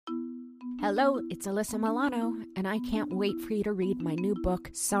Hello, it's Alyssa Milano, and I can't wait for you to read my new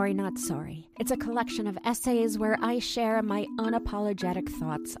book, Sorry Not Sorry. It's a collection of essays where I share my unapologetic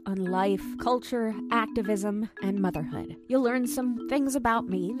thoughts on life, culture, activism, and motherhood. You'll learn some things about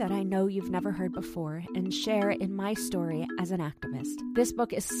me that I know you've never heard before and share in my story as an activist. This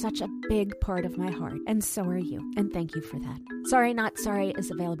book is such a big part of my heart, and so are you, and thank you for that. Sorry Not Sorry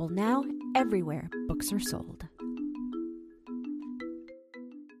is available now everywhere books are sold.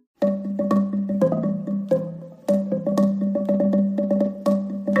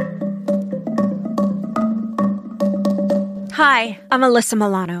 Hi, I'm Alyssa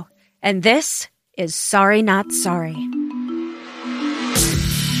Milano, and this is Sorry Not Sorry.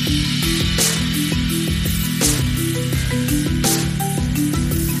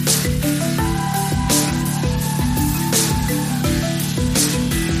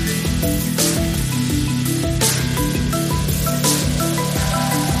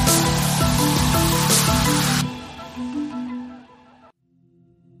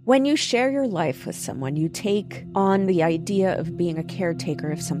 When you share your life with someone, you take on the idea of being a caretaker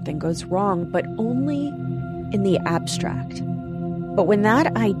if something goes wrong, but only in the abstract. But when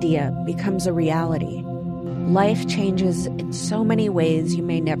that idea becomes a reality, life changes in so many ways you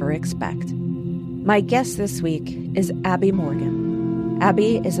may never expect. My guest this week is Abby Morgan.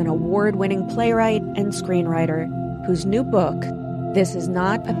 Abby is an award-winning playwright and screenwriter whose new book, This Is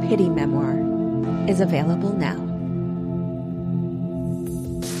Not a Pity Memoir, is available now.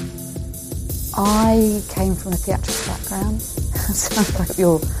 I came from a theatrical background. Sounds like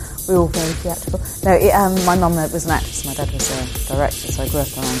we're all very theatrical. No, my mum was an actress, my dad was a director, so I grew up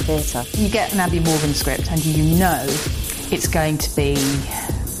around theatre. You get an Abby Morgan script and you know it's going to be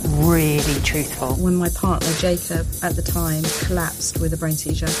really truthful. When my partner, Jacob, at the time, collapsed with a brain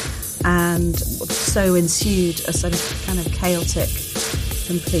seizure, and so ensued a sort of kind of chaotic,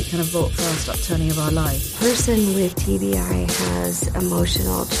 complete kind of fast upturning of our life. A person with TBI has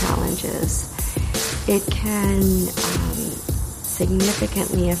emotional challenges. It can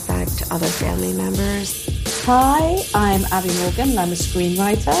significantly affect other family members. Hi, I'm Abby Morgan, I'm a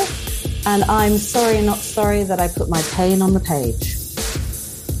screenwriter, and I'm sorry not sorry that I put my pain on the page.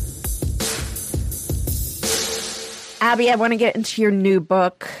 Abby, I want to get into your new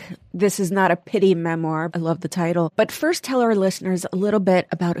book, This Is Not a Pity Memoir. I love the title. But first, tell our listeners a little bit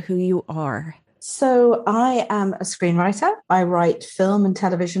about who you are. So I am a screenwriter. I write film and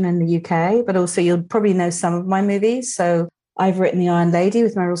television in the UK, but also you'll probably know some of my movies. So I've written The Iron Lady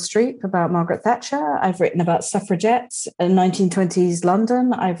with Meryl Streep about Margaret Thatcher. I've written about suffragettes in 1920s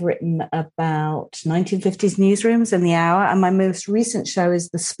London. I've written about 1950s newsrooms in The Hour. And my most recent show is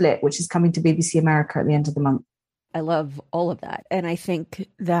The Split, which is coming to BBC America at the end of the month. I love all of that. And I think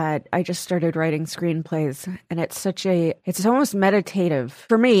that I just started writing screenplays, and it's almost meditative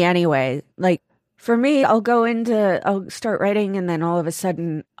for me anyway. Like for me, I'll start writing, and then all of a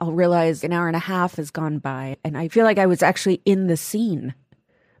sudden I'll realize an hour and a half has gone by, and I feel like I was actually in the scene.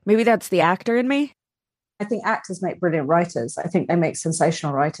 Maybe that's the actor in me. I think actors make brilliant writers. I think they make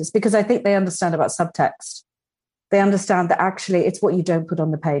sensational writers because I think they understand about subtext. They understand that actually it's what you don't put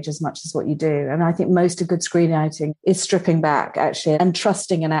on the page as much as what you do. And I think most of good screenwriting is stripping back actually and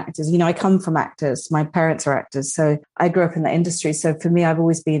trusting in actors. You know, I come from actors. My parents are actors. So I grew up in the industry. So for me, I've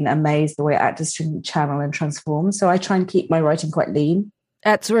always been amazed the way actors can channel and transform. So I try and keep my writing quite lean.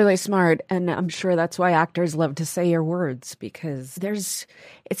 That's really smart. And I'm sure that's why actors love to say your words, because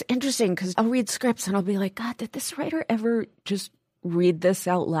it's interesting because I'll read scripts and I'll be like, God, did this writer ever just read this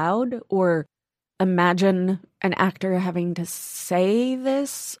out loud or imagine an actor having to say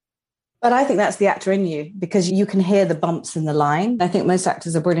this? But I think that's the actor in you because you can hear the bumps in the line. I think most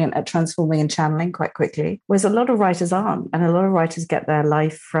actors are brilliant at transforming and channeling quite quickly, whereas a lot of writers aren't. And a lot of writers get their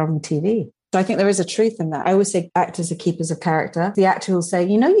life from TV. So I think there is a truth in that. I always say actors are keepers of character. The actor will say,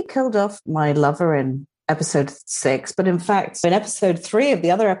 you know, you killed off my lover in episode 6, but in fact, in episode 3 of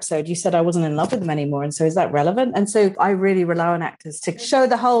the other episode, you said I wasn't in love with them anymore. And so is that relevant? And so I really rely on actors to show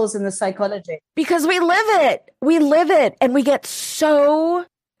the holes in the psychology. Because we live it. And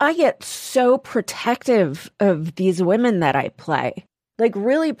I get so protective of these women that I play. Like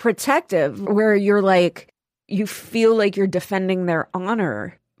really protective, where you're like, you feel like you're defending their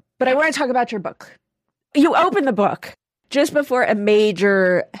honor. But I want to talk about your book. You open the book just before a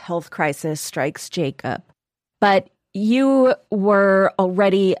major health crisis strikes Jacob. But you were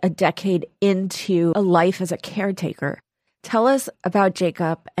already a decade into a life as a caretaker. Tell us about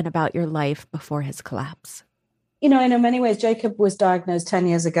Jacob and about your life before his collapse. You know, in many ways, Jacob was diagnosed 10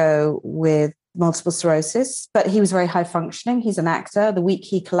 years ago with multiple sclerosis, but he was very high functioning. He's an actor. The week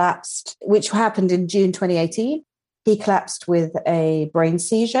he collapsed, which happened in June 2018, He collapsed with a brain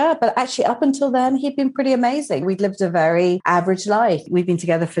seizure, but actually up until then, he'd been pretty amazing. We'd lived a very average life. We'd been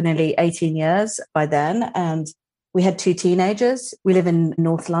together for nearly 18 years by then, and we had 2 teenagers. We live in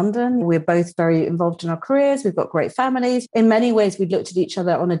North London. We're both very involved in our careers. We've got great families. In many ways, we looked at each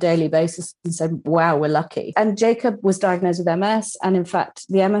other on a daily basis and said, wow, we're lucky. And Jacob was diagnosed with MS. And in fact,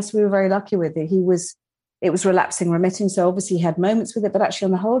 the MS we were very lucky with. It was relapsing, remitting. So obviously he had moments with it, but actually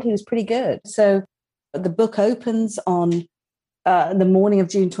on the whole, he was pretty good. So the book opens on the morning of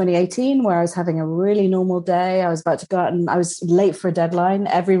June 2018, where I was having a really normal day. I was about to go out and I was late for a deadline.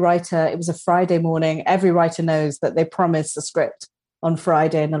 Every writer, it was a Friday morning. Every writer knows that they promise a script on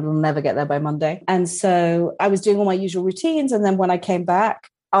Friday and it'll never get there by Monday. And so I was doing all my usual routines. And then when I came back,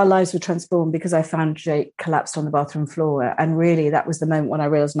 our lives were transformed because I found Jake collapsed on the bathroom floor. And really, that was the moment when I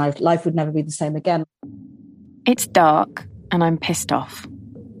realized life would never be the same again. It's dark and I'm pissed off.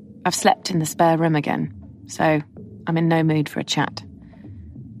 I've slept in the spare room again, so I'm in no mood for a chat.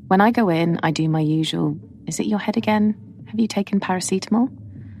 When I go in, I do my usual, is it your head again? Have you taken paracetamol?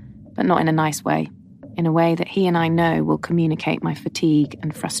 But not in a nice way, in a way that he and I know will communicate my fatigue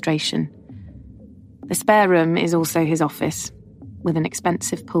and frustration. The spare room is also his office, with an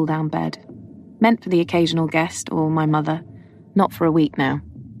expensive pull-down bed, meant for the occasional guest or my mother, not for a week now.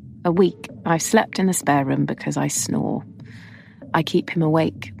 A week I've slept in the spare room because I snore. I keep him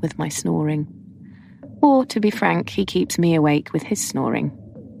awake with my snoring. Or, to be frank, he keeps me awake with his snoring,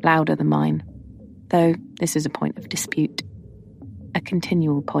 louder than mine. Though this is a point of dispute. A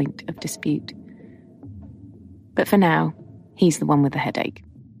continual point of dispute. But for now, he's the one with the headache.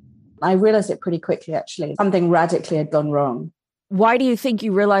 I realized it pretty quickly, actually. Something radically had gone wrong. Why do you think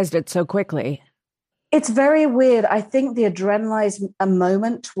you realized it so quickly? It's very weird. I think the adrenaline is a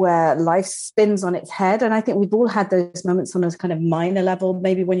moment where life spins on its head. And I think we've all had those moments on a kind of minor level,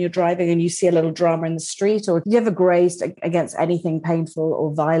 maybe when you're driving and you see a little drama in the street, or you ever grazed against anything painful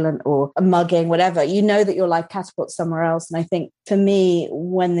or violent or a mugging, whatever. You know that your life catapults somewhere else. And I think for me,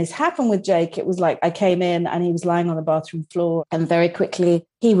 when this happened with Jake, it was like I came in and he was lying on the bathroom floor, and very quickly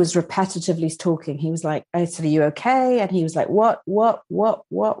he was repetitively talking. He was like, I said, are you okay? And he was like, what?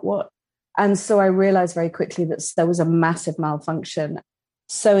 And so I realized very quickly that there was a massive malfunction.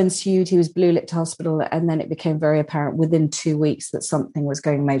 So ensued, he was blue lit to hospital. And then it became very apparent within 2 weeks that something was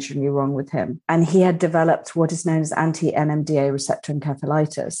going majorly wrong with him. And he had developed what is known as anti-NMDA receptor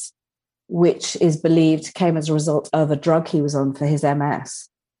encephalitis, which is believed came as a result of a drug he was on for his MS.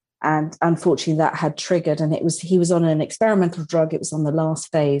 And unfortunately, that had triggered. And he was on an experimental drug. It was on the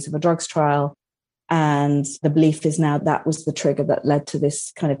last phase of a drugs trial. And the belief is now that was the trigger that led to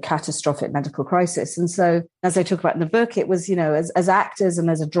this kind of catastrophic medical crisis. And so, as I talk about in the book, it was, as actors and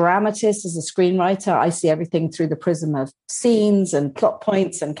as a dramatist, as a screenwriter, I see everything through the prism of scenes and plot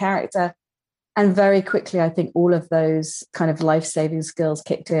points and character. And very quickly, I think all of those kind of life-saving skills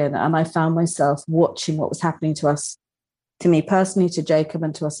kicked in. And I found myself watching what was happening to us, to me personally, to Jacob,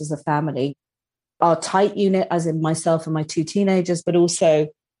 and to us as a family. Our tight unit, as in myself and my 2 teenagers, but also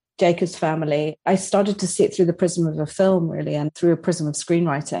Jacob's family. I started to see it through the prism of a film, really, and through a prism of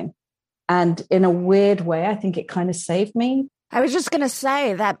screenwriting. And in a weird way, I think it kind of saved me. I was just going to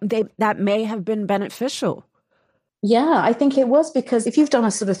say that may have been beneficial. Yeah, I think it was, because if you've done a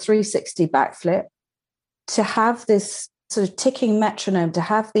sort of 360 backflip, to have this sort of ticking metronome, to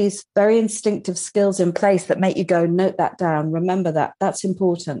have these very instinctive skills in place that make you go, note that down, remember that, that's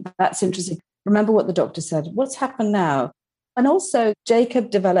important, that's interesting. Remember what the doctor said, what's happened now? And also, Jacob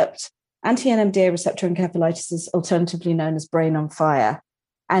developed anti-NMDA receptor encephalitis, is alternatively known as brain on fire.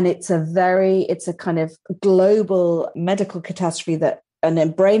 And it's a kind of global medical catastrophe and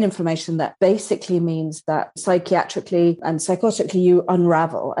then brain inflammation that basically means that psychiatrically and psychotically you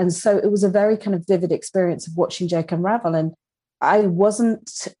unravel. And so it was a very kind of vivid experience of watching Jake unravel. And I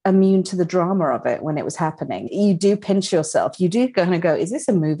wasn't immune to the drama of it when it was happening. You do pinch yourself. You do kind of go, is this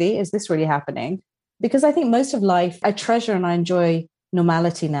a movie? Is this really happening? Because I think most of life, I treasure and I enjoy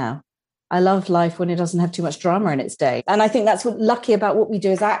normality now. I love life when it doesn't have too much drama in its day. And I think that's what's lucky about what we do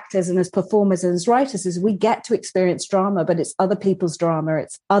as actors and as performers and as writers, is we get to experience drama, but it's other people's drama.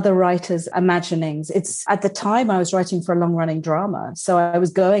 It's other writers' imaginings. It's, at the time, I was writing for a long-running drama. So I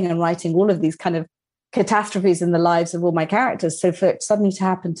was going and writing all of these kind of catastrophes in the lives of all my characters. So for it suddenly to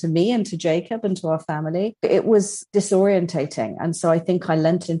happen to me and to Jacob and to our family, it was disorientating. And so I think I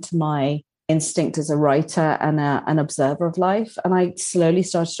lent into my instinct as a writer and an observer of life. And I slowly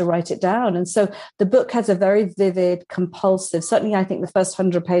started to write it down. And so the book has a very vivid, compulsive, certainly I think the first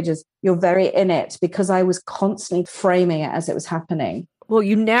 100 pages, you're very in it, because I was constantly framing it as it was happening. Well,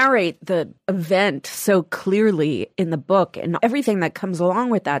 you narrate the event so clearly in the book and everything that comes along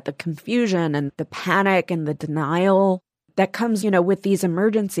with that, the confusion and the panic and the denial that comes, with these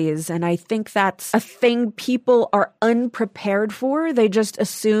emergencies. And I think that's a thing people are unprepared for. They just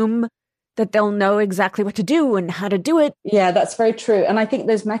assume that they'll know exactly what to do and how to do it. Yeah, that's very true. And I think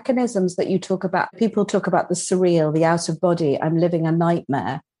those mechanisms that you talk about, people talk about the surreal, the out of body, I'm living a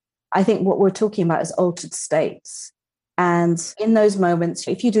nightmare. I think what we're talking about is altered states. And in those moments,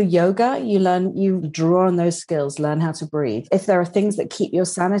 if you do yoga, you draw on those skills, learn how to breathe. If there are things that keep your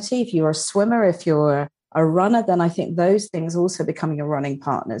sanity, if you're a swimmer, if you're a runner, then I think those things also become your running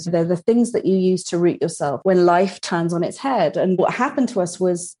partners. They're the things that you use to root yourself when life turns on its head. And what happened to us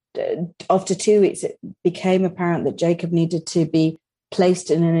was after 2 weeks, it became apparent that Jacob needed to be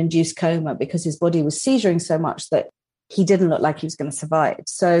placed in an induced coma because his body was seizuring so much that he didn't look like he was going to survive.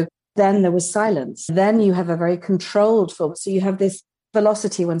 So then there was silence. Then you have a very controlled form. So you have this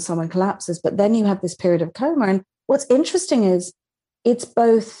velocity when someone collapses, but then you have this period of coma. And what's interesting is it's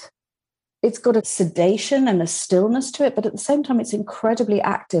got a sedation and a stillness to it, but at the same time, it's incredibly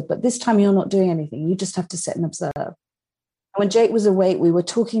active. But this time you're not doing anything. You just have to sit and observe. When Jake was awake, we were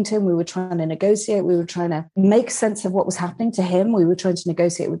talking to him. We were trying to negotiate. We were trying to make sense of what was happening to him. We were trying to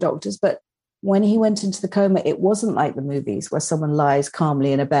negotiate with doctors. But when he went into the coma, it wasn't like the movies where someone lies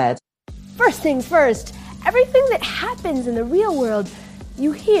calmly in a bed. First things first, everything that happens in the real world,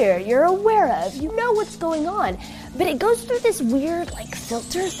 you hear, you're aware of, you know what's going on. But it goes through this weird,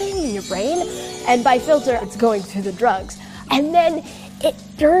 filter thing in your brain. And by filter, it's going through the drugs. And then it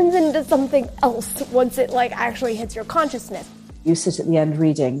turns into something else once it, actually hits your consciousness. You sit at the end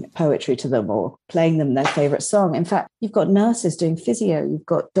reading poetry to them or playing them their favorite song. In fact, you've got nurses doing physio. You've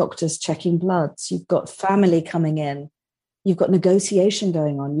got doctors checking bloods. You've got family coming in. You've got negotiation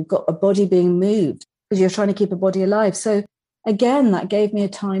going on. You've got a body being moved because you're trying to keep a body alive. So again, that gave me a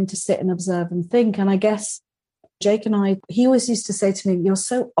time to sit and observe and think. And I guess Jake and I, he always used to say to me, you're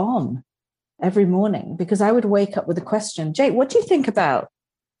so on every morning, because I would wake up with a question. Jake, what do you think about?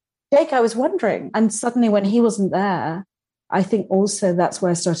 Jake, I was wondering. And suddenly when he wasn't there, I think also that's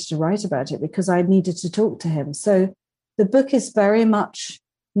where I started to write about it, because I needed to talk to him. So the book is very much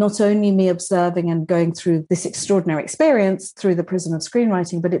not only me observing and going through this extraordinary experience through the prism of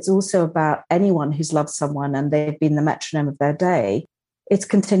screenwriting, but it's also about anyone who's loved someone and they've been the metronome of their day. It's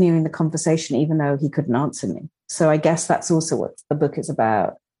continuing the conversation, even though he couldn't answer me. So I guess that's also what the book is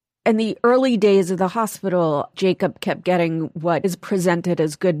about. In the early days of the hospital, Jacob kept getting what is presented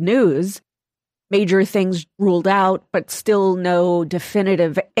as good news. Major things ruled out, but still no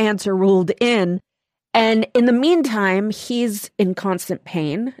definitive answer ruled in. And in the meantime, he's in constant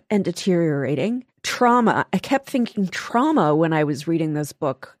pain and deteriorating. Trauma. I kept thinking trauma when I was reading this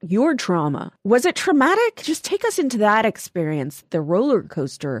book. Your trauma. Was it traumatic? Just take us into that experience, the roller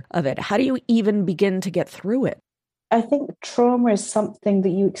coaster of it. How do you even begin to get through it? I think trauma is something that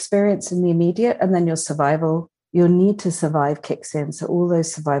you experience in the immediate, and then your need to survive kicks in. So all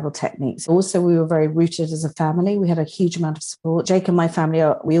those survival techniques. Also, we were very rooted as a family. We had a huge amount of support. Jake and my family,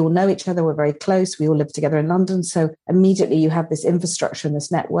 we all know each other. We're very close. We all live together in London. So immediately you have this infrastructure and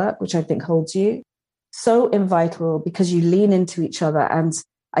this network, which I think holds you. So invital because you lean into each other. And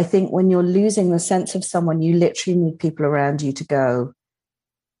I think when you're losing the sense of someone, you literally need people around you to go,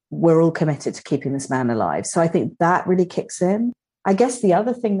 we're all committed to keeping this man alive. So I think that really kicks in. I guess the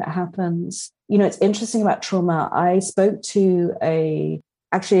other thing that happens, it's interesting about trauma. I spoke to a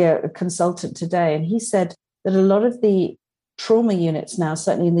consultant today, and he said that a lot of the trauma units now,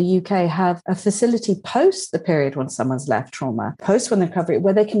 certainly in the UK, have a facility post the period when someone's left trauma, post when recovery,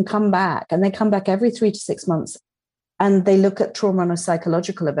 where they can come back, and they come back every 3 to 6 months, and they look at trauma on a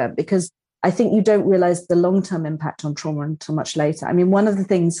psychological event, because I think you don't realize the long-term impact on trauma until much later. I mean, one of the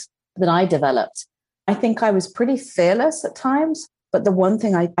things that I developed, I think I was pretty fearless at times, but the one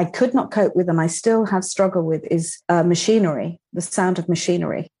thing I could not cope with, and I still have struggled with, is machinery, the sound of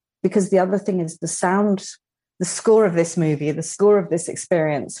machinery. Because the other thing is the sound, the score of this movie, the score of this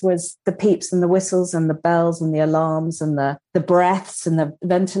experience was the peeps and the whistles and the bells and the alarms and the breaths and the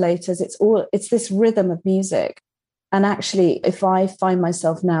ventilators. It's this rhythm of music. And actually, if I find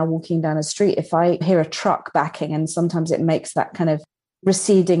myself now walking down a street, if I hear a truck backing and sometimes it makes that kind of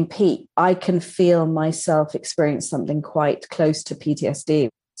receding peak, I can feel myself experience something quite close to PTSD.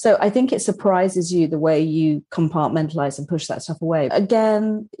 So I think it surprises you the way you compartmentalize and push that stuff away.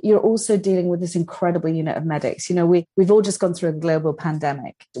 Again, you're also dealing with this incredible unit of medics. We've all just gone through a global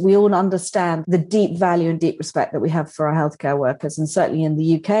pandemic. We all understand the deep value and deep respect that we have for our healthcare workers. And certainly in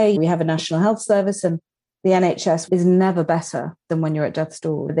the UK, we have a National Health Service, and the NHS is never better than when you're at death's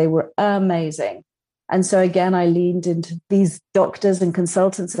door. They were amazing. And so again, I leaned into these doctors and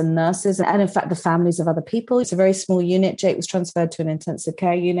consultants and nurses, and in fact, the families of other people. It's a very small unit. Jake was transferred to an intensive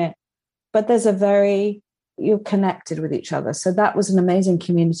care unit, but you're connected with each other. So that was an amazing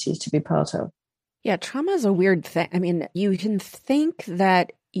community to be part of. Yeah, trauma is a weird thing. I mean, you can think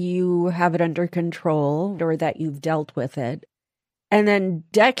that you have it under control or that you've dealt with it. And then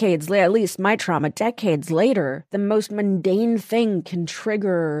decades later, at least my trauma, decades later, the most mundane thing can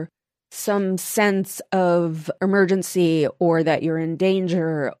trigger some sense of emergency or that you're in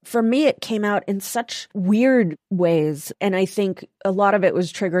danger. For me, it came out in such weird ways. And I think a lot of it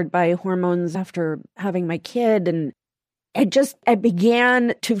was triggered by hormones after having my kid. And I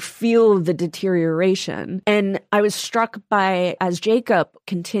began to feel the deterioration. And I was struck by, as Jacob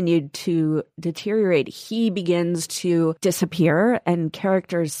continued to deteriorate, he begins to disappear and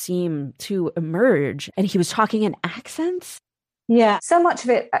characters seem to emerge. And he was talking in accents. Yeah, so much of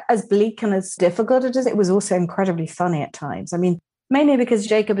it, as bleak and as difficult as it was also incredibly funny at times. I mean, mainly because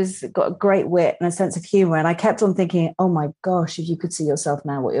Jacob has got a great wit and a sense of humor. And I kept on thinking, oh my gosh, if you could see yourself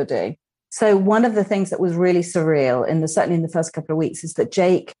now, what you're doing. So one of the things that was really surreal, certainly in the first couple of weeks, is that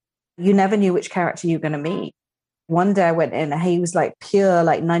Jake, you never knew which character you were going to meet. One day I went in and he was like pure,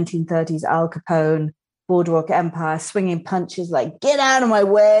 like 1930s Al Capone, Boardwalk Empire, swinging punches, like, get out of my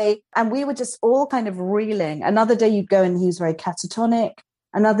way. And we were just all kind of reeling. Another day you'd go and he was very catatonic.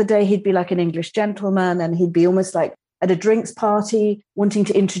 Another day he'd be like an English gentleman and he'd be almost like at a drinks party, wanting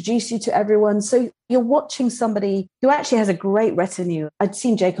to introduce you to everyone. So you're watching somebody who actually has a great retinue. I'd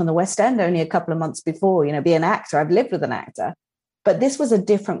seen Jake on the West End only a couple of months before, be an actor. I've lived with an actor. But this was a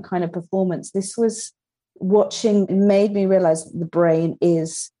different kind of performance. This was made me realize that the brain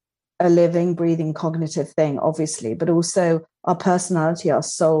is a living, breathing, cognitive thing, obviously, but also our personality, our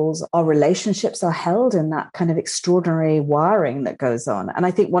souls, our relationships are held in that kind of extraordinary wiring that goes on. And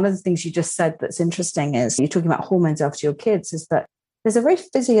I think one of the things you just said that's interesting is you're talking about hormones after your kids, is that there's a very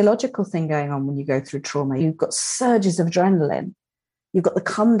physiological thing going on when you go through trauma. You've got surges of adrenaline. You've got the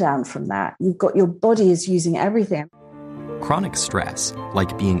come down from that. You've got your body is using everything. Chronic stress,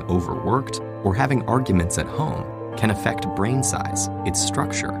 like being overworked or having arguments at home, can affect brain size, its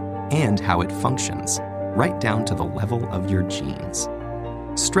structure, and how it functions, right down to the level of your genes.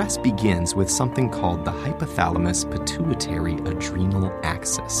 Stress begins with something called the hypothalamus pituitary adrenal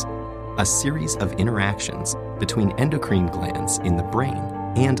axis, a series of interactions between endocrine glands in the brain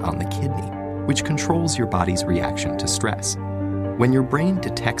and on the kidney, which controls your body's reaction to stress. When your brain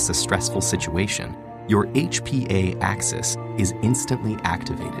detects a stressful situation, your HPA axis is instantly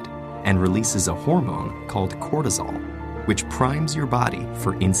activated and releases a hormone called cortisol, which primes your body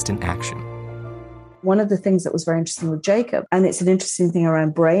for instant action. One of the things that was very interesting with Jacob, and it's an interesting thing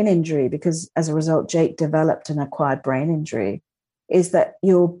around brain injury, because as a result, Jake developed an acquired brain injury, is that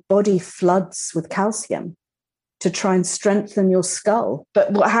your body floods with calcium to try and strengthen your skull.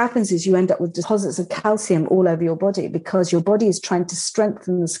 But what happens is you end up with deposits of calcium all over your body because your body is trying to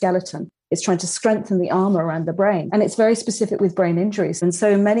strengthen the skeleton. It's trying to strengthen the armor around the brain. And it's very specific with brain injuries. And so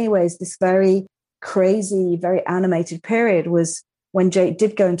in many ways, this very crazy, very animated period was when Jake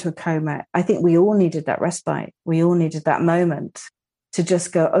did go into a coma. I think we all needed that respite. We all needed that moment to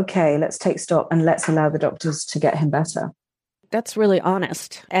just go, okay, let's take stock and let's allow the doctors to get him better. That's really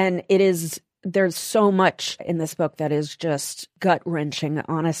honest. And there's so much in this book that is just gut-wrenching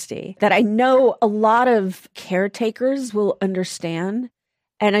honesty that I know a lot of caretakers will understand.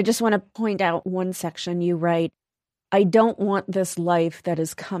 And I just want to point out one section you write, I don't want this life that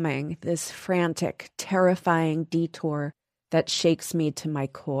is coming, this frantic, terrifying detour that shakes me to my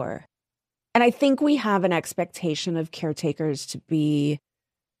core. And I think we have an expectation of caretakers to be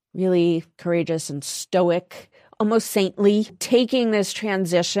really courageous and stoic, almost saintly, taking this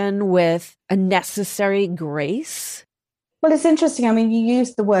transition with a necessary grace. Well, it's interesting. I mean, you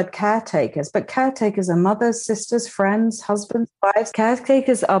used the word caretakers, but caretakers are mothers, sisters, friends, husbands, wives.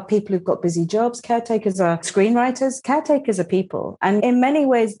 Caretakers are people who've got busy jobs. Caretakers are screenwriters. Caretakers are people. And in many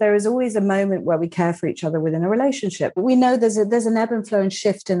ways, there is always a moment where we care for each other within a relationship. But we know there's an ebb and flow and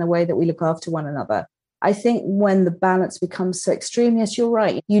shift in the way that we look after one another. I think when the balance becomes so extreme, yes, you're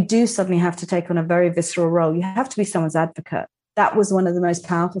right. You do suddenly have to take on a very visceral role. You have to be someone's advocate. That was one of the most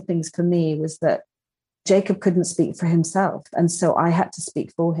powerful things for me, was that Jacob couldn't speak for himself. And so I had to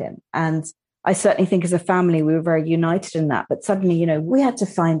speak for him. And I certainly think as a family, we were very united in that. But suddenly, we had to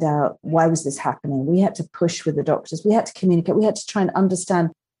find out, why was this happening? We had to push with the doctors. We had to communicate. We had to try and understand.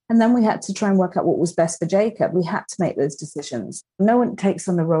 And then we had to try and work out what was best for Jacob. We had to make those decisions. No one takes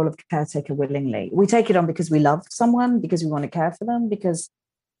on the role of caretaker willingly. We take it on because we love someone, because we want to care for them, because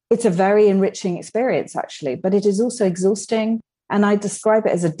it's a very enriching experience, actually. But it is also exhausting. And I describe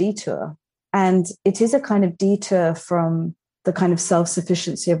it as a detour. And it is a kind of detour from the kind of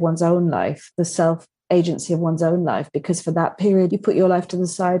self-sufficiency of one's own life, the self-agency of one's own life, because for that period, you put your life to the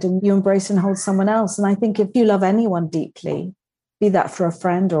side and you embrace and hold someone else. And I think if you love anyone deeply, be that for a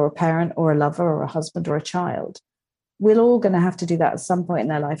friend or a parent or a lover or a husband or a child, we're all going to have to do that at some point in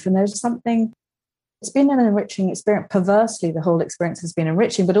their life. And there's something, it's been an enriching experience. Perversely, the whole experience has been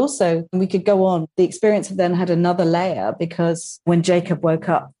enriching, but also we could go on. The experience then had another layer, because when Jacob woke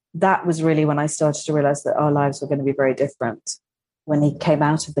up, that was really when I started to realize that our lives were going to be very different. When he came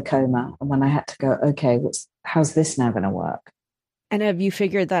out of the coma and when I had to go, okay, how's this now going to work? And have you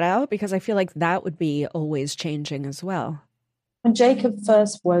figured that out? Because I feel like that would be always changing as well. When Jacob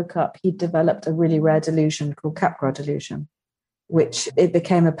first woke up, he developed a really rare delusion called Capgras delusion, which it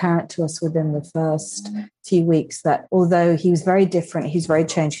became apparent to us within the first few weeks that although he was very different, he's very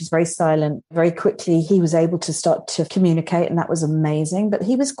changed, he's very silent, very quickly he was able to start to communicate, and that was amazing. But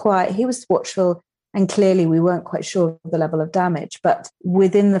he was quiet, he was watchful, and clearly we weren't quite sure of the level of damage. But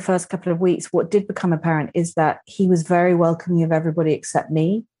within the first couple of weeks, what did become apparent is that he was very welcoming of everybody except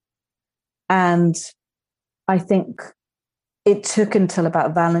me. And I think it took until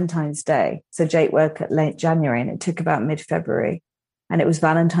about Valentine's Day. So Jake woke at late January and it took about mid-February. And it was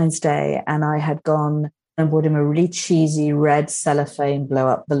Valentine's Day and I had gone and bought him a really cheesy red cellophane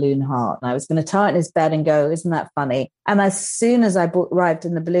blow-up balloon heart. And I was going to tie it in his bed and go, isn't that funny? And as soon as I arrived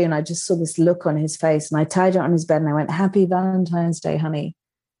in the balloon, I just saw this look on his face and I tied it on his bed and I went, Happy Valentine's Day, honey.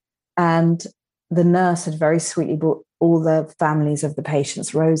 And the nurse had very sweetly brought all the families of the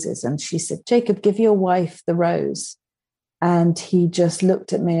patients roses. And she said, Jacob, give your wife the rose. And he just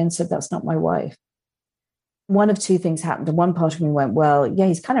looked at me and said, that's not my wife. One of two things happened. And one part of me went, well, yeah,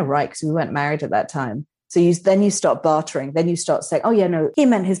 he's kind of right because we weren't married at that time. So then you start bartering. Then you start saying, oh, yeah, no, he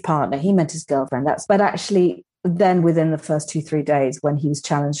meant his partner. He meant his girlfriend. But actually, then within the first 2-3 days when he was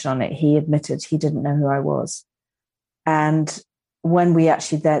challenged on it, he admitted he didn't know who I was. And when we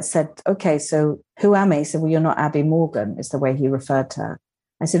actually said, okay, so who am I? He said, well, you're not Abby Morgan, is the way he referred to her.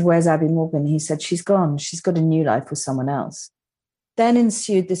 I said, where's Abby Morgan? He said, she's gone. She's got a new life with someone else. Then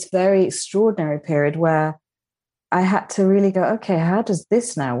ensued this very extraordinary period where I had to really go, okay, how does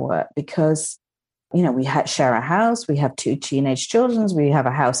this now work? Because, you know, we share a house. We have 2 teenage children. We have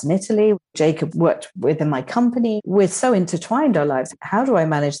a house in Italy. Jacob worked within my company. We're so intertwined, our lives. How do I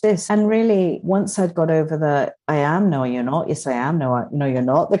manage this? And really, once I'd got over the I am, no, you're not. Yes, I am. No, you're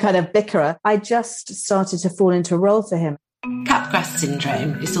not. The kind of bickerer, I just started to fall into a role for him. Capgras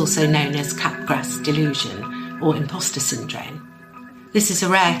syndrome is also known as Capgras delusion or imposter syndrome. This is a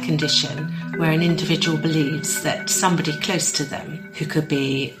rare condition where an individual believes that somebody close to them, who could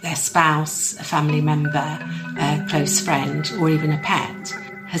be their spouse, a family member, a close friend, or even a pet,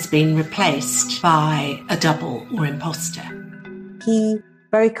 has been replaced by a double or imposter. He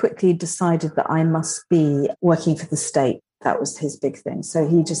very quickly decided that I must be working for the state. That was his big thing. So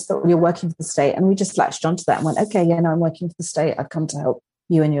he just thought, you're working for the state. And we just latched onto that and went, okay, yeah, no, I'm working for the state. I've come to help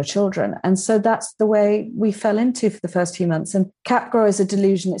you and your children. And so that's the way we fell into for the first few months. And Capgras is a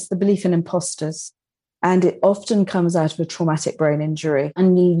delusion. It's the belief in imposters. And it often comes out of a traumatic brain injury.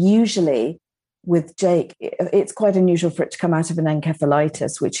 And usually with Jake, it's quite unusual for it to come out of an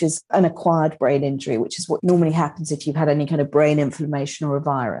encephalitis, which is an acquired brain injury, which is what normally happens if you've had any kind of brain inflammation or a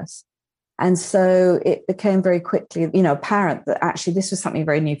virus. And so it became very quickly, apparent that actually this was something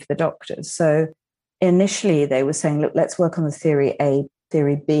very new for the doctors. So initially they were saying, look, let's work on the theory A,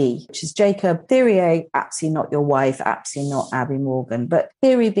 theory B, which is Jacob. Theory A, absolutely not your wife, absolutely not Abby Morgan. But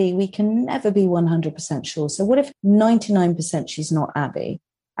theory B, we can never be 100% sure. So what if 99% she's not Abby?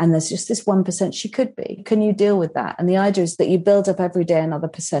 And there's just this 1% she could be. Can you deal with that? And the idea is that you build up every day another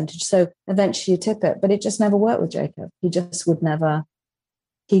percentage. So eventually you tip it. But it just never worked with Jacob. He just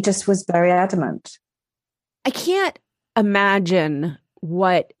was very adamant. I can't imagine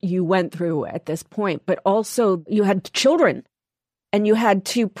what you went through at this point, but also you had children and you had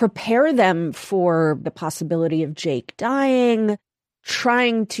to prepare them for the possibility of Jake dying,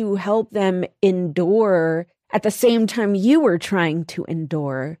 trying to help them endure at the same time you were trying to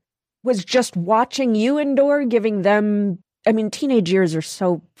endure. Was just watching you endure giving them, teenage years are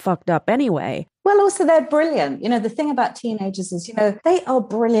so fucked up anyway. Well, also they're brilliant. The thing about teenagers is, they are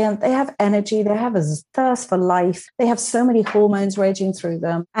brilliant. They have energy. They have a thirst for life. They have so many hormones raging through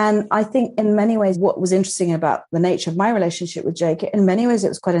them. And I think in many ways, what was interesting about the nature of my relationship with Jake, in many ways, it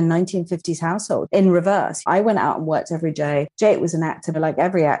was quite a 1950s household in reverse. I went out and worked every day. Jake was an actor, but like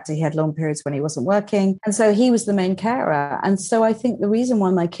every actor, he had long periods when he wasn't working. And so he was the main carer. And so I think the reason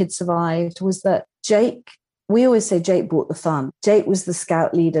why my kids survived was that Jake We always say Jake brought the fun. Jake was the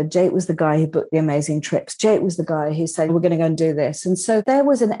scout leader. Jake was the guy who booked the amazing trips. Jake was the guy who said, we're going to go and do this. And so there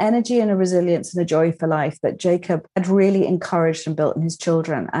was an energy and a resilience and a joy for life that Jacob had really encouraged and built in his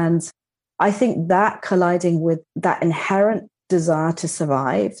children. And I think that colliding with that inherent desire to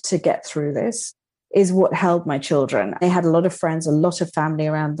survive, to get through this, is what held my children. They had a lot of friends, a lot of family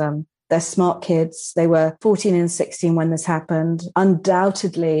around them. They're smart kids. They were 14 and 16 when this happened.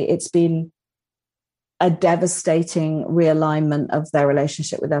 Undoubtedly, it's been a devastating realignment of their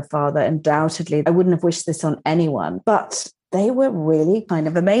relationship with their father. Undoubtedly, I wouldn't have wished this on anyone, but they were really kind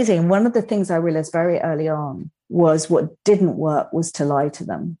of amazing. One of the things I realized very early on was what didn't work was to lie to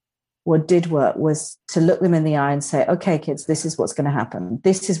them. What did work was to look them in the eye and say, okay, kids, this is what's going to happen.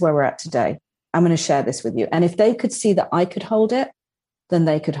 This is where we're at today. I'm going to share this with you. And if they could see that I could hold it, then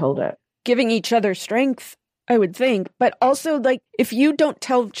they could hold it. Giving each other strength, I would think. But also, like, if you don't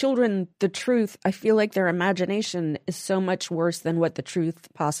tell children the truth, I feel like their imagination is so much worse than what the truth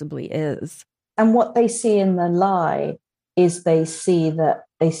possibly is. And what they see in the lie is they see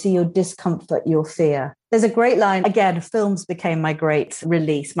your discomfort, your fear. There's a great line. Again, films became my great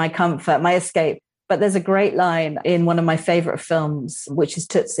release, my comfort, my escape. But there's a great line in one of my favorite films, which is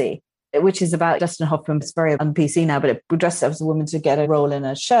Tootsie, which is about Dustin Hoffman. It's very un-PC now, but it dressed up as a woman to get a role in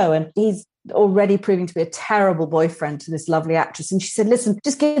a show. And he's already proving to be a terrible boyfriend to this lovely actress. And she said, listen,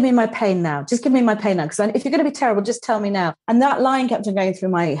 just give me my pain now. Just give me my pain now. Because if you're going to be terrible, just tell me now. And that line kept on going through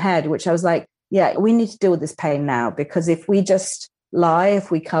my head, which I was like, yeah, we need to deal with this pain now. Because if we just lie,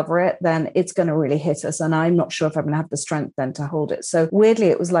 if we cover it, then it's going to really hit us. And I'm not sure if I'm going to have the strength then to hold it. So weirdly,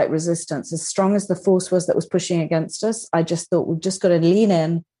 it was like resistance. As strong as the force was that was pushing against us, I just thought we've just got to lean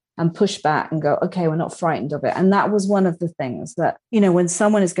in and push back and go, okay, we're not frightened of it. And that was one of the things that, when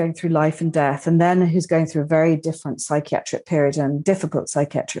someone is going through life and death, and then who's going through a very different psychiatric period and difficult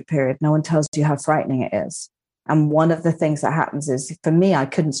psychiatric period, no one tells you how frightening it is. And one of the things that happens is, for me, I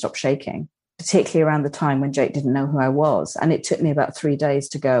couldn't stop shaking, particularly around the time when Jake didn't know who I was. And it took me about 3 days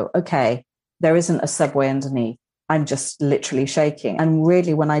to go, okay, there isn't a subway underneath. I'm just literally shaking. And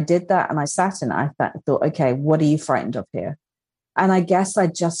really, when I did that and I sat in it, I thought, okay, what are you frightened of here? And I guess I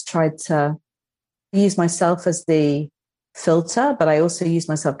just tried to use myself as the filter, but I also use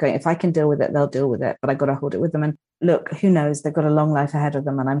myself going, if I can deal with it, they'll deal with it, but I got to hold it with them. And look, who knows? They've got a long life ahead of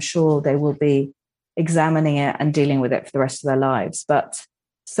them, and I'm sure they will be examining it and dealing with it for the rest of their lives. But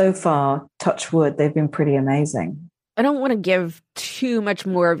so far, touch wood, they've been pretty amazing. I don't want to give too much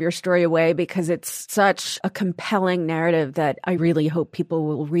more of your story away because it's such a compelling narrative that I really hope people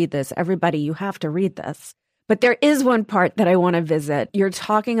will read this. Everybody, you have to read this. But there is one part that I want to visit. You're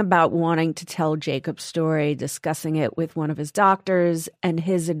talking about wanting to tell Jacob's story, discussing it with one of his doctors, and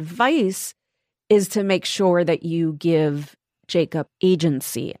his advice is to make sure that you give Jacob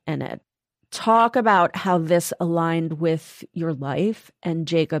agency in it. Talk about how this aligned with your life and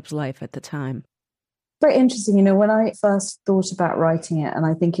Jacob's life at the time. Very interesting. When I first thought about writing it, and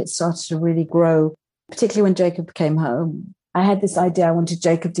I think it started to really grow, particularly when Jacob came home, I had this idea I wanted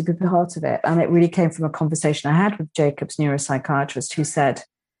Jacob to be part of it. And it really came from a conversation I had with Jacob's neuropsychiatrist, who said,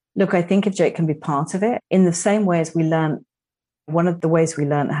 look, I think if Jake can be part of it, in the same way as one of the ways we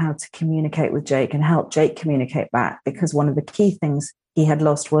learned how to communicate with Jake and help Jake communicate back, because one of the key things he had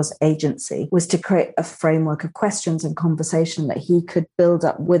lost was agency, was to create a framework of questions and conversation that he could build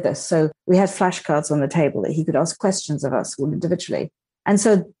up with us. So we had flashcards on the table that he could ask questions of us all individually. And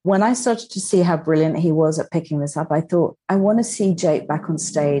so when I started to see how brilliant he was at picking this up, I thought, I want to see Jake back on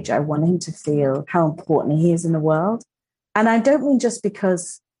stage. I want him to feel how important he is in the world. And I don't mean just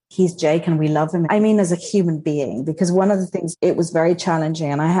because he's Jake and we love him. I mean, as a human being, because one of the things, it was very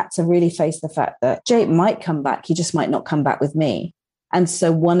challenging. And I had to really face the fact that Jake might come back. He just might not come back with me. And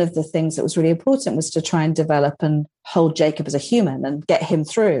so one of the things that was really important was to try and develop and hold Jacob as a human and get him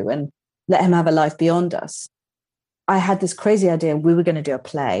through and let him have a life beyond us. I had this crazy idea we were going to do a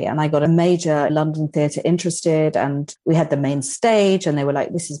play, and I got a major London theatre interested, and we had the main stage, and they were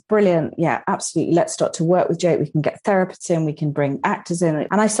like, this is brilliant. Yeah, absolutely. Let's start to work with Jake. We can get therapists in, we can bring actors in.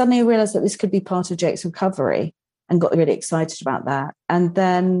 And I suddenly realized that this could be part of Jake's recovery and got really excited about that. And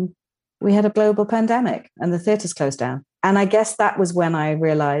then we had a global pandemic and the theatres closed down. And I guess that was when I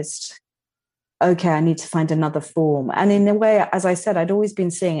realized, okay, I need to find another form. And in a way, as I said, I'd always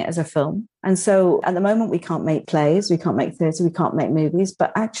been seeing it as a film. And so at the moment, we can't make plays, we can't make theatre, we can't make movies,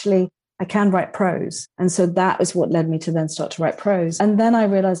 but actually I can write prose. And so that is what led me to then start to write prose. And then I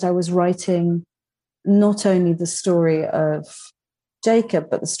realized I was writing not only the story of Jacob,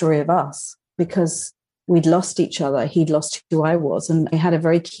 but the story of us, because we'd lost each other. He'd lost who I was. And I had a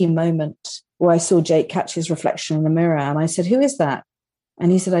very key moment where I saw Jake catch his reflection in the mirror. And I said, who is that?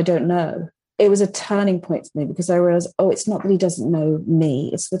 And he said, I don't know. it was a turning point for me because I realized, it's not that he doesn't know me,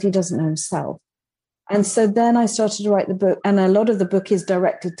 it's that he doesn't know himself. And so then I started to write the book, and a lot of the book is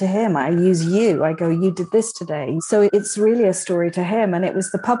directed to him. I use you. I go, you did this today. So it's really a story to him. And it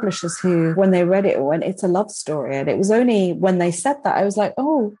was the publishers who, when they read it, went, it's a love story. And it was only when they said that, I was like,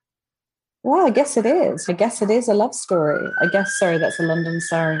 oh, well, I guess it is. I guess it is a love story. Sorry, that's a London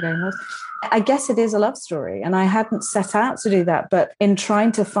siren going off. I guess it is a love story. And I hadn't set out to do that. But in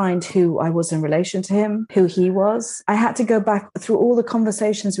trying to find who I was in relation to him, who he was, I had to go back through all the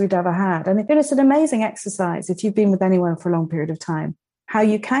conversations we'd ever had. And it's an amazing exercise if you've been with anyone for a long period of time, how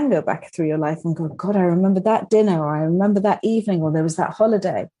you can go back through your life and go, God, I remember that dinner, or I remember that evening, or there was that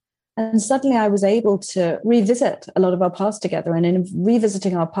holiday. And suddenly I was able to revisit a lot of our past together. And in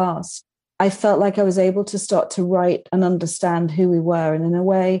revisiting our past, I felt like I was able to start to write and understand who we were, and in a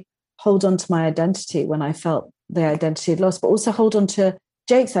way, hold on to my identity when I felt the identity had lost, but also hold on to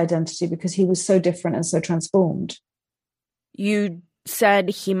Jake's identity because he was so different and so transformed. You said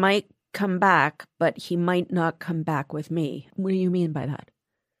he might come back, but he might not come back with me. What do you mean by that?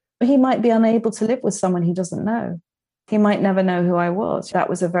 He might be unable to live with someone he doesn't know. He might never know who I was. That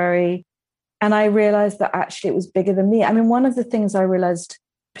was and I realized that actually it was bigger than me. I mean, one of the things I realized,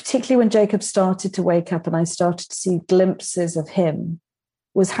 particularly when Jacob started to wake up and I started to see glimpses of him,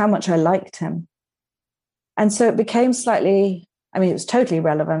 was how much I liked him. And so it became it was totally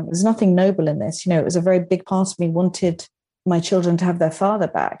irrelevant. There's nothing noble in this. It was a very big part of me wanted my children to have their father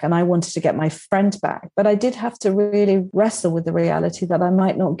back, and I wanted to get my friend back. But I did have to really wrestle with the reality that I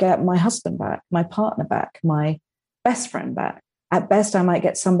might not get my husband back, my partner back, my best friend back. At best, I might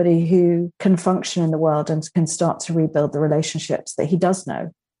get somebody who can function in the world and can start to rebuild the relationships that he does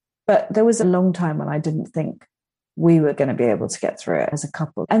know. But there was a long time when I didn't think we were going to be able to get through it as a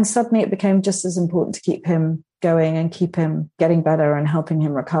couple. And suddenly it became just as important to keep him going and keep him getting better and helping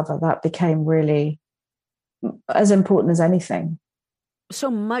him recover. That became really as important as anything.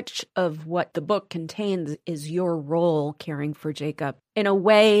 So much of what the book contains is your role caring for Jacob in a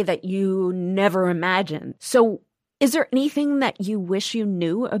way that you never imagined. So is there anything that you wish you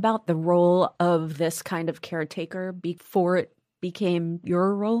knew about the role of this kind of caretaker before it became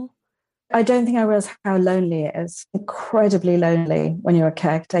your role? I don't think I realized how lonely it is. Incredibly lonely when you're a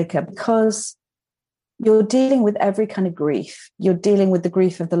caretaker, because you're dealing with every kind of grief. You're dealing with the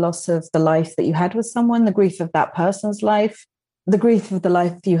grief of the loss of the life that you had with someone, the grief of that person's life, the grief of the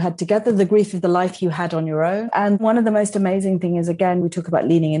life you had together, the grief of the life you had on your own. And one of the most amazing things is, again, we talk about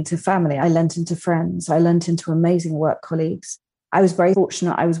leaning into family. I lent into friends. I lent into amazing work colleagues. I was very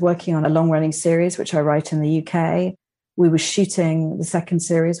fortunate. I was working on a long-running series, which I write in the UK. We were shooting the second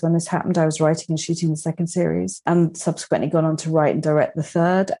series when this happened. I was writing and shooting the second series and subsequently gone on to write and direct the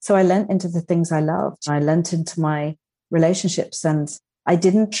third. So I lent into the things I loved. I lent into my relationships, and I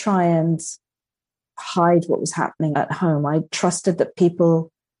didn't try and hide what was happening at home. I trusted that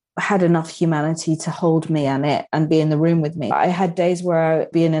people had enough humanity to hold me and be in the room with me. I had days where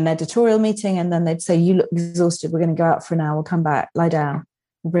I'd be in an editorial meeting and then they'd say, you look exhausted. We're going to go out for an hour. We'll come back, lie down.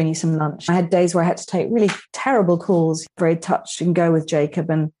 We'll bring you some lunch. I had days where I had to take really terrible calls, very touch and go with Jacob.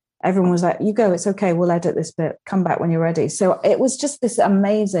 And everyone was like, you go, it's okay. We'll edit this bit. Come back when you're ready. So it was just this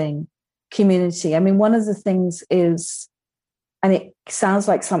amazing community. I mean, one of the things is, and it sounds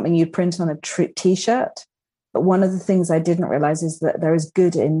like something you'd print on a T-shirt, but one of the things I didn't realize is that there is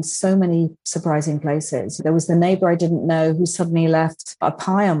good in so many surprising places. There was the neighbor I didn't know who suddenly left a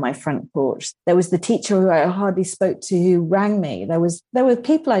pie on my front porch. There was the teacher who I hardly spoke to who rang me. There were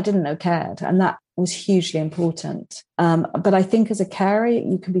people I didn't know cared, and that was hugely important. But I think as a carer,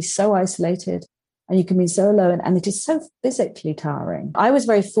 you can be so isolated and you can be so alone, and it is so physically tiring. I was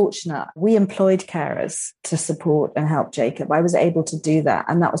very fortunate. We employed carers to support and help Jacob. I was able to do that.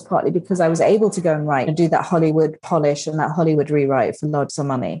 And that was partly because I was able to go and write and do that Hollywood polish and that Hollywood rewrite for lots of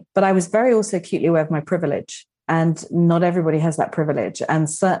money. But I was very also acutely aware of my privilege. And not everybody has that privilege. And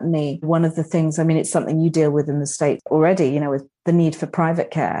certainly one of the things, I mean, it's something you deal with in the States already, with the need for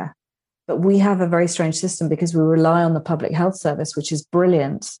private care. But we have a very strange system because we rely on the public health service, which is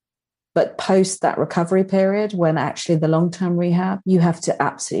brilliant. But post that recovery period, when actually the long-term rehab, you have to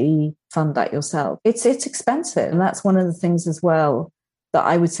absolutely fund that yourself. It's expensive. And that's one of the things as well that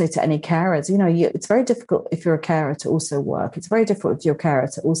I would say to any carers. It's very difficult if you're a carer to also work. It's very difficult if you're a carer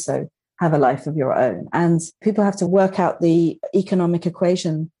to also have a life of your own. And people have to work out the economic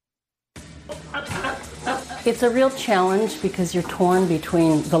equation. It's a real challenge because you're torn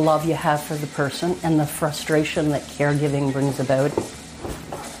between the love you have for the person and the frustration that caregiving brings about.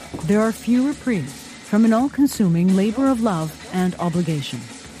 There are few reprieves from an all-consuming labor of love and obligation,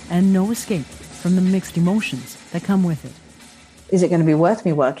 and no escape from the mixed emotions that come with it. is it going to be worth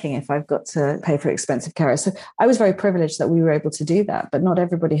me working if I've got to pay for expensive care? So I was very privileged that we were able to do that, but not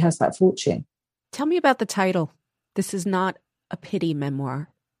everybody has that fortune. Tell me about the title. This is not a pity memoir.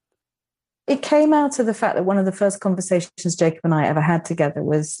 It came out of the fact that one of the first conversations Jacob and I ever had together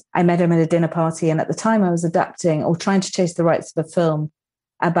was I met him at a dinner party. And at the time I was adapting or trying to chase the rights of a film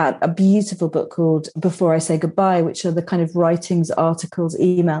about a beautiful book called Before I Say Goodbye, which are the kind of writings, articles,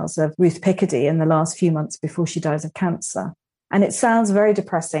 emails of Ruth Picardy in the last few months before she dies of cancer. And it sounds very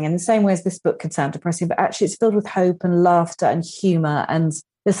depressing in the same way as this book could sound depressing, but actually it's filled with hope and laughter and humor. And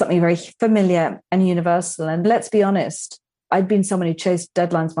there's something very familiar and universal. And let's be honest, I'd been someone who chased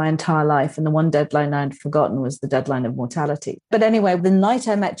deadlines my entire life. And the one deadline I'd forgotten was the deadline of mortality. But anyway, the night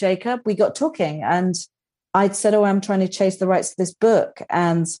I met Jacob, we got talking and I'd said, I'm trying to chase the rights to this book.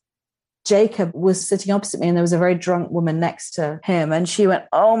 And Jacob was sitting opposite me and there was a very drunk woman next to him. And she went,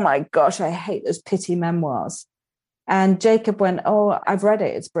 oh my gosh, I hate those pity memoirs. And Jacob went, oh, I've read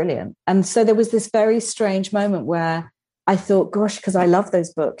it. It's brilliant. And so there was this very strange moment where I thought, gosh, because I love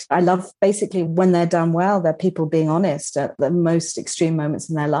those books. I love basically when they're done well, they're people being honest at the most extreme moments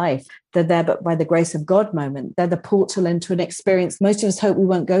in their life. They're there, but by the grace of God moment. They're the portal into an experience most of us hope we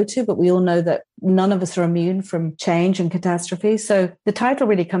won't go to, but we all know that none of us are immune from change and catastrophe. So the title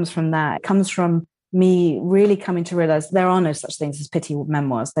really comes from that. It comes from me really coming to realize there are no such things as pity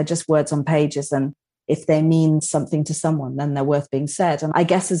memoirs. They're just words on pages. And if they mean something to someone, then they're worth being said. And I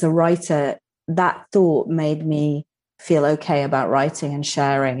guess as a writer, that thought made me feel okay about writing and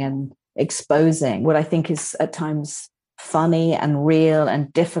sharing and exposing what I think is at times funny and real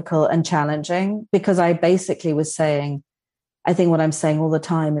and difficult and challenging, because I basically was saying, I think what I'm saying all the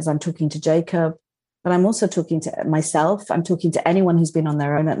time is I'm talking to Jacob, but I'm also talking to myself. I'm talking to anyone who's been on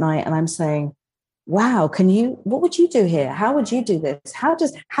their own at night. And I'm saying, wow, what would you do here? How would you do this? How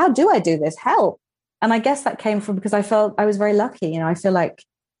do I do this? Help. And I guess that came from because I felt I was very lucky. I feel like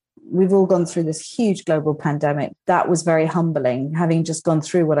we've all gone through this huge global pandemic. That was very humbling, having just gone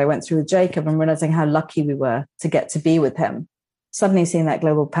through what I went through with Jacob and realizing how lucky we were to get to be with him. Suddenly seeing that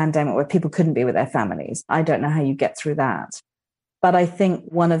global pandemic where people couldn't be with their families. I don't know how you get through that. But I think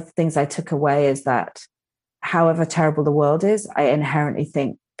one of the things I took away is that however terrible the world is, I inherently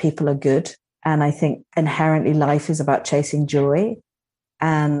think people are good. And I think inherently life is about chasing joy.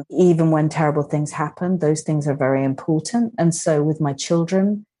 And even when terrible things happen, those things are very important. And so with my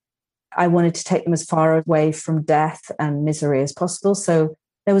children, I wanted to take them as far away from death and misery as possible. So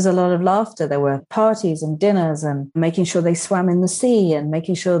there was a lot of laughter. There were parties and dinners and making sure they swam in the sea and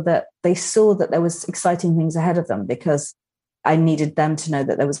making sure that they saw that there was exciting things ahead of them, because I needed them to know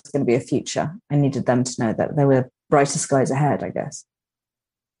that there was going to be a future. I needed them to know that there were brighter skies ahead, I guess.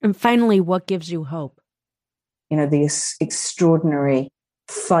 And finally, what gives you hope? The extraordinary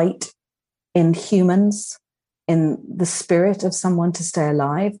fight in humans, in the spirit of someone to stay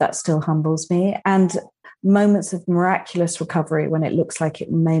alive, that still humbles me. And moments of miraculous recovery when it looks like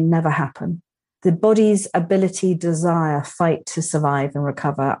it may never happen. The body's ability, desire, fight to survive and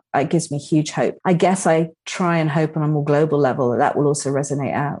recover, it gives me huge hope. I guess I try and hope on a more global level that will also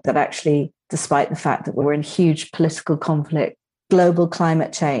resonate out, that actually, despite the fact that we're in huge political conflict, global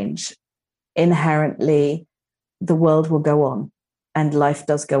climate change, inherently the world will go on and life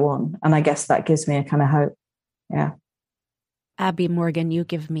does go on. And I guess that gives me a kind of hope. Yeah. Abby Morgan, you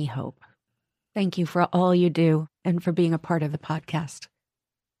give me hope. Thank you for all you do and for being a part of the podcast.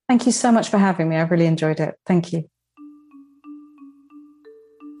 Thank you so much for having me. I really enjoyed it. Thank you.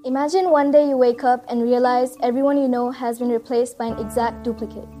 Imagine one day you wake up and realize everyone you know has been replaced by an exact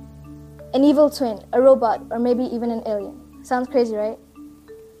duplicate. An evil twin, a robot, or maybe even an alien. Sounds crazy, right?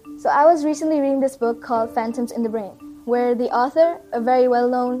 So I was recently reading this book called Phantoms in the Brain, where the author, a very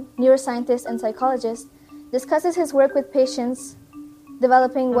well-known neuroscientist and psychologist, discusses his work with patients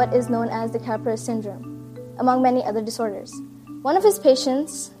developing what is known as the Capgras syndrome, among many other disorders. One of his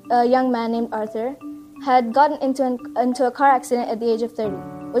patients, a young man named Arthur, had gotten into a car accident at the age of 30,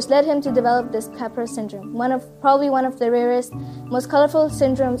 which led him to develop this Capgras syndrome, probably one of the rarest, most colorful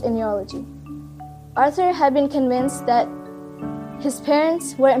syndromes in neurology. Arthur had been convinced that his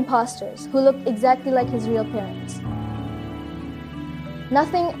parents were imposters who looked exactly like his real parents.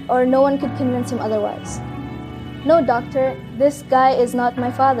 Nothing or no one could convince him otherwise. No, doctor, this guy is not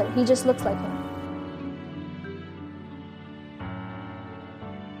my father. He just looks like him.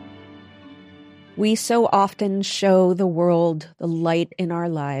 We so often show the world the light in our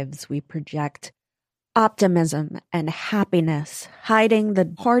lives. We project optimism and happiness, hiding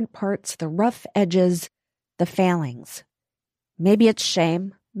the hard parts, the rough edges, the failings. Maybe it's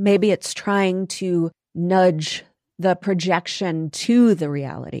shame. Maybe it's trying to nudge the projection to the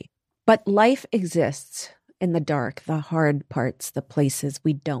reality. But life exists. in the dark, the hard parts, the places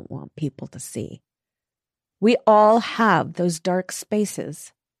we don't want people to see. We all have those dark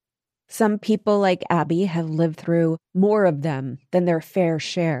spaces. Some people like Abby have lived through more of them than their fair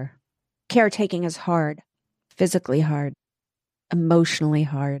share. Caretaking is hard, physically hard, emotionally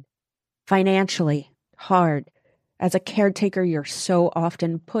hard, financially hard. As a caretaker, you're so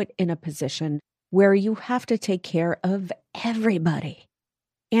often put in a position where you have to take care of everybody,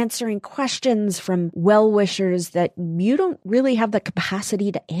 answering questions from well-wishers that you don't really have the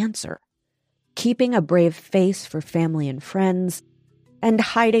capacity to answer, keeping a brave face for family and friends, and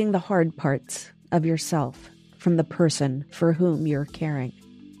hiding the hard parts of yourself from the person for whom you're caring.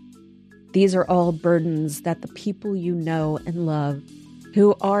 These are all burdens that the people you know and love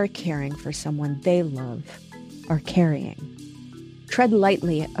who are caring for someone they love are carrying. Tread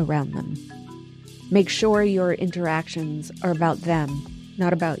lightly around them. Make sure your interactions are about them,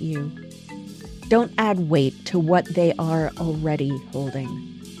 not about you. Don't add weight to what they are already holding.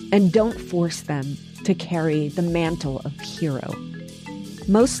 And don't force them to carry the mantle of hero.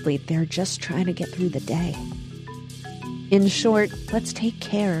 Mostly, they're just trying to get through the day. In short, let's take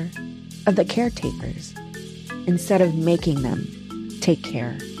care of the caretakers instead of making them take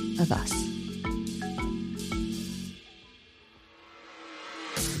care of us.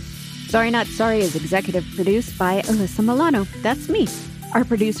 Sorry Not Sorry is executive produced by Alyssa Milano. That's me. Our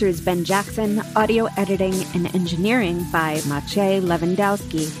producer is Ben Jackson, audio editing and engineering by Maciej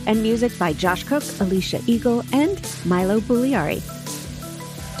Lewandowski, and music by Josh Cook, Alicia Eagle, and Milo Bugliari.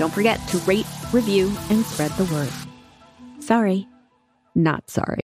 Don't forget to rate, review, and spread the word. Sorry, not sorry.